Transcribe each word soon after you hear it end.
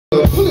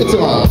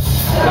talk.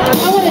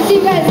 I want to see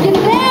you guys get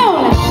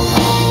down.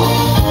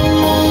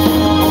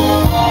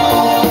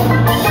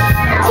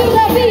 To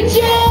the beach,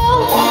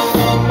 y'all.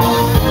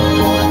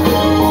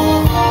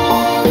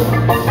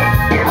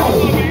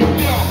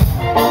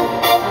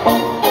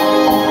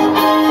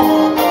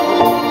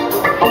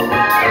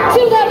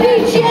 To the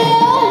beach,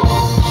 y'all.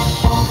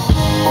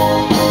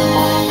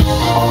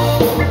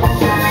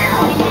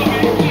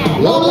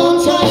 Long, long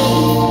time,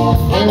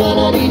 I'm on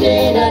a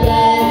DJ that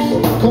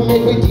dance. Come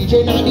make me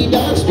DJ 90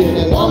 dance. Been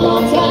a long,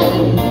 long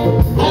time,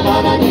 I'm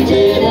on a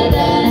DJ that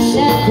dance.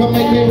 Come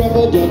make me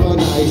rubber double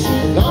nice.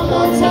 Long,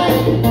 long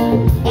time,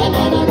 I'm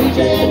on a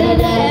DJ that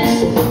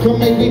dance. Come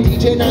make me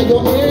DJ now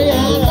your area.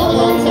 Long,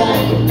 long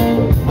time,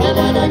 I'm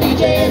on a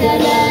DJ that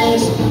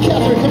dance.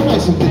 Catherine, come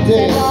nice with the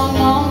dance. Long,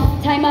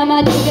 long time I'm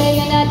a DJ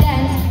and a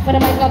dance. Put a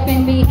mic up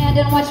in me hand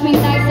and watch me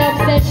nice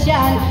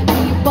obsession.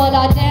 People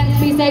are dance,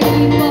 me say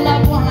people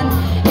are one.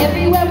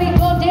 Everywhere we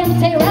go, dance,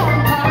 say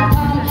round, pom,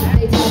 pom.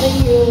 They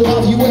telling you.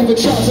 Have you ever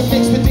tried to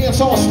mix the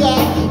dance all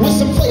style with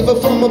some flavor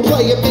from a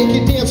play and make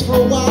you dance for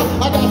a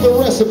while? I got the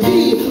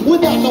recipe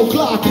without no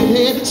clock in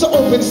hand. So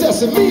open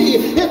sesame,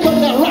 here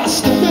come that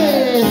Rasta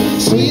man.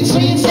 Sweet,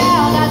 sweet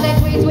sound, I said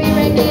sweet, sweet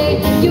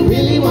reggae. You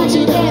really want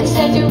to dance,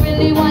 said you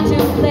really want to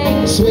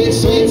play. Sweet,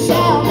 sweet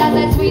sound, I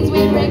said sweet,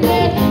 sweet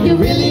reggae. You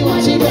really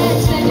want to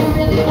dance, said you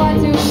really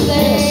want to play.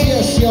 Yes,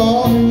 yes,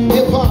 y'all.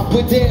 Hip hop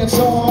with dance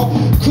hall.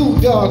 Cool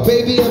dog,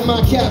 baby, and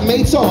my cat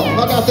mates all.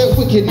 I got that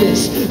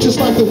wickedness, just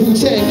like the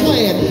Wu-Tang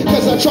Clan.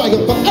 Cause I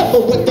triumph forever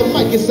with the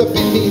mic, it's up in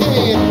the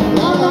hand.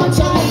 Long, long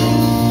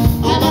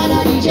time, I'm on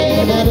a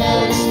DJ that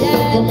dance.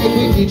 Come make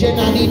me DJ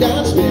 90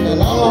 dance. Been a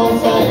long, long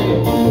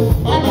time,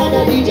 I'm on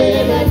a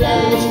DJ that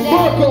dance.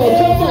 Marco,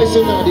 come nice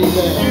and 90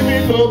 dance. Give me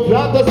love,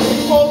 plant the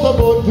six balls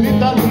about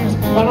glitter leaves.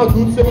 And a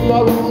good set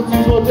of roots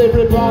is what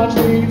every branch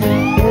needs.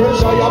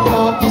 Persia, your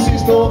plant, this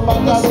is no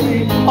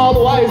fantasy.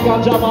 Otherwise,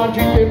 ganja man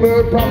treat them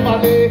more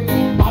properly.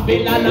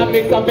 Babylon a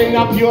mix up in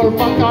a pure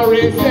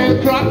fuckery. Sell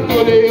crack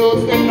to the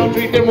youth and not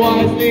treat them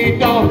wisely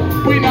down.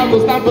 We not go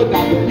stand for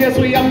that. Yes,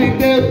 we have the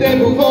them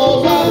who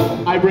goes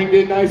on. I bring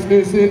the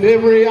niceness in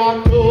every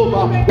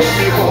October. When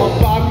they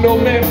come back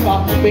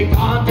November, they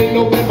can't in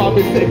November,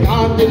 we say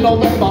can't in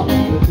November.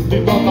 The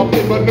gun of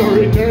them no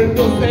return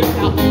to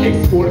center.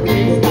 Export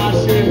clean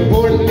stash,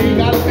 import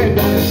legal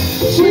tender.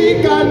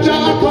 Sweet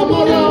ganja come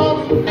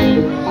around.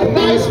 A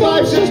nice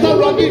vibes just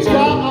around each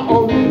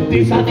crowd.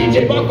 This a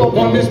DJ back up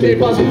on this stay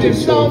positive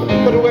sound.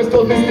 For the West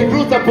Coast mystic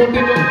roots I put it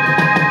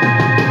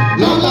on.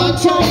 Long, long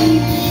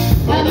time,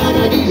 I'm on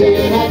a DJ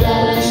and I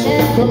dance.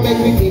 Come make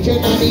me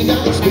DJ 90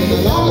 dance. Been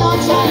a long, long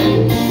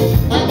time,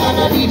 I'm on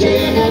a DJ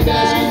and I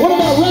dance. What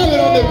about Rabbit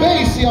on the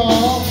bass,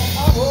 y'all?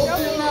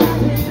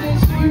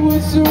 She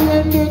would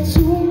surrender to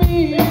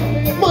me.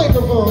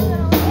 Microphone.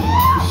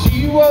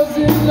 She was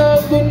in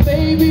love, but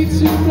maybe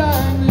too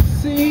blind to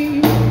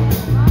see.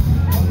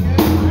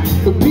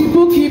 But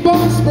people keep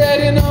on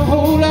spreading a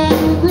whole lot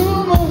of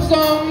rumors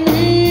on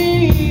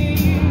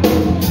me.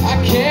 I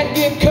can't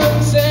get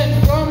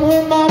consent from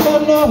her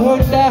mama nor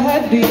her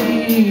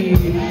daddy.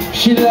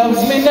 She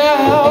loves me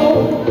now.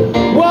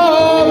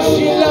 Whoa,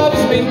 she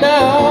loves me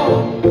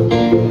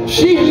now.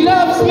 She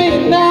loves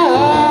me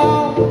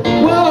now.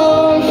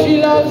 Whoa,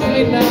 she loves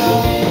me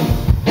now.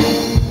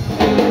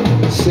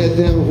 Said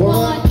them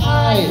one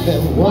eye,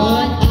 them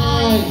one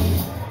eye.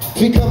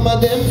 Become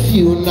of them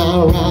few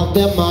now round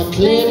them I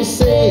claim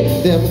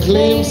say, them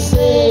claim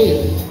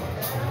say.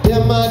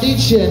 Them a the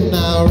chin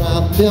now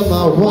round them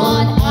a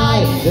one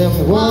eye,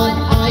 them one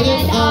eye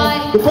and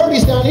I. The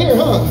party's down here,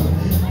 huh?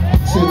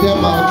 Said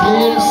them a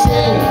claim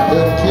say,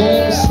 them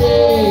claim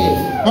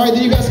say. Alright,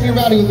 then you guys can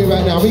get rowdy with me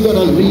right now. We're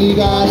gonna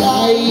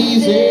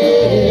legalize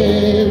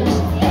it.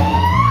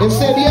 And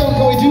San Diego,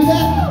 can we do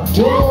that?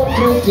 Don't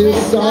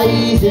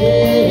criticize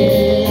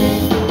it.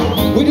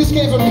 We just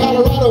came from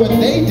Colorado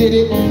and they did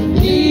it.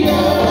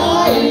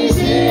 Legalize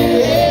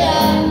it,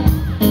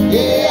 yeah,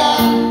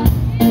 yeah.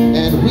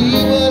 And we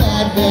will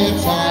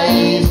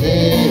advertise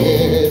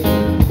it.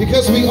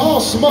 Because we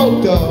all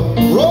smoke though.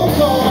 Roll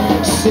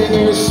call,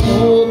 singers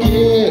smoke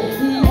it.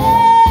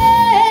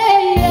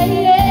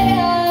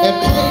 And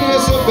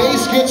players a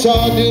bass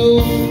guitar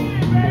do.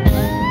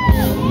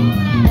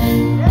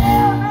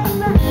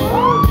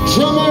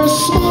 Drummers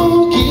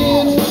smoke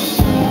it.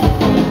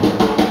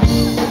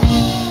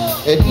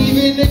 And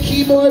even the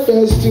keyboard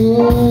does too.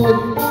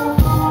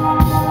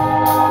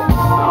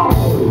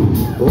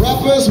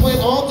 Rappers went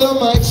on the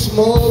mic,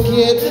 smoke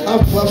it. I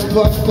puff,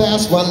 puff,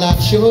 pass while I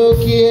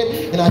choke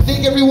it. And I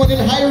think everyone in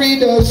Hyrie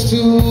does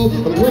too.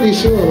 I'm pretty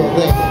sure of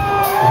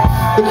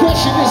that. The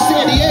question is,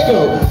 San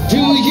Diego, do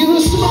you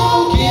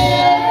smoke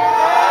it?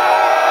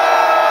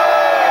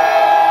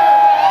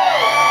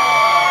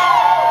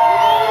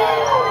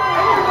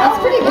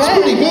 That's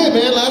pretty good,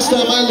 man. Last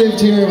time I lived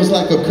here, it was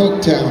like a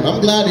coke town. I'm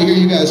glad to hear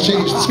you guys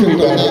change the script on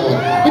that one.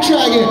 Let me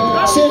try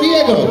again. San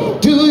Diego,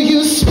 do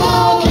you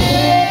smoke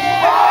it?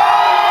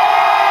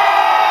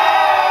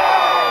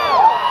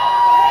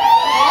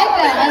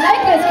 I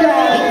like this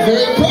crowd. I'm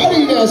very proud of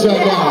you guys. guys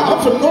right now.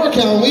 I'm from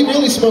NorCal and we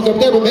really smoke up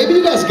there, but maybe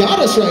you guys got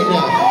us right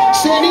now.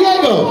 San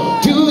Diego,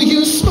 do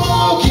you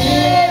smoke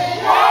it?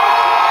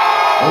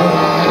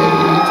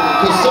 Right,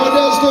 'cause so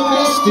does the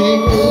Mystic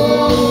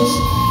Roots,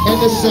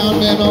 and the sound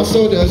man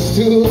also does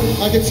too.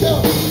 I can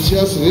tell.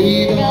 Just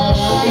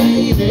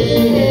legalize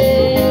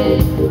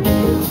it.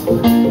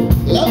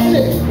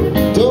 Lovely.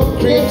 Don't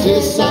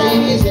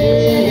criticize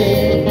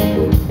it.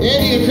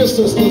 Andy and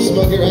Crystal still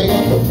smoke it right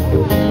now.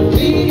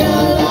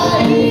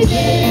 Legalize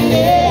it,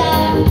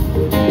 yeah,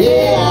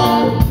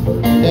 yeah,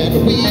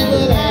 and we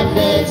will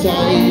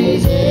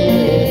advertise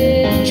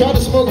it. Try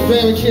to smoke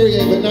Graham and Kyrie,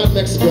 but not in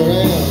Mexico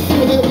right now.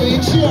 To the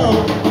beach, yo.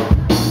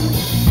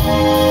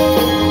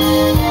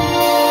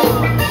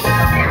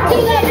 To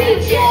the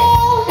beach, yo.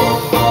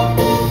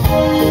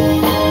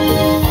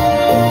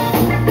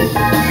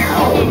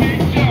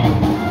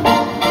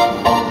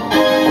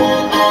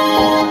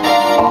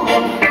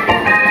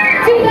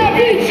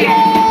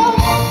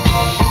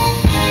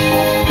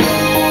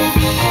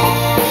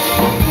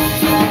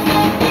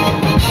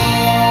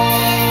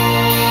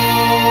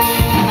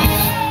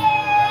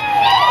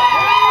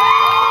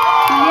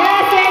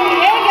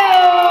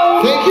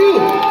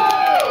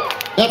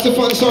 That's a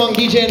fun song,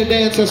 DJ and a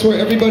Dance. That's where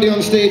everybody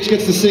on stage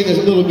gets to sing a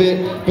little bit.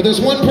 But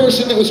there's one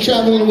person that was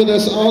traveling with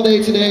us all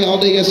day today, all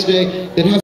day yesterday, that has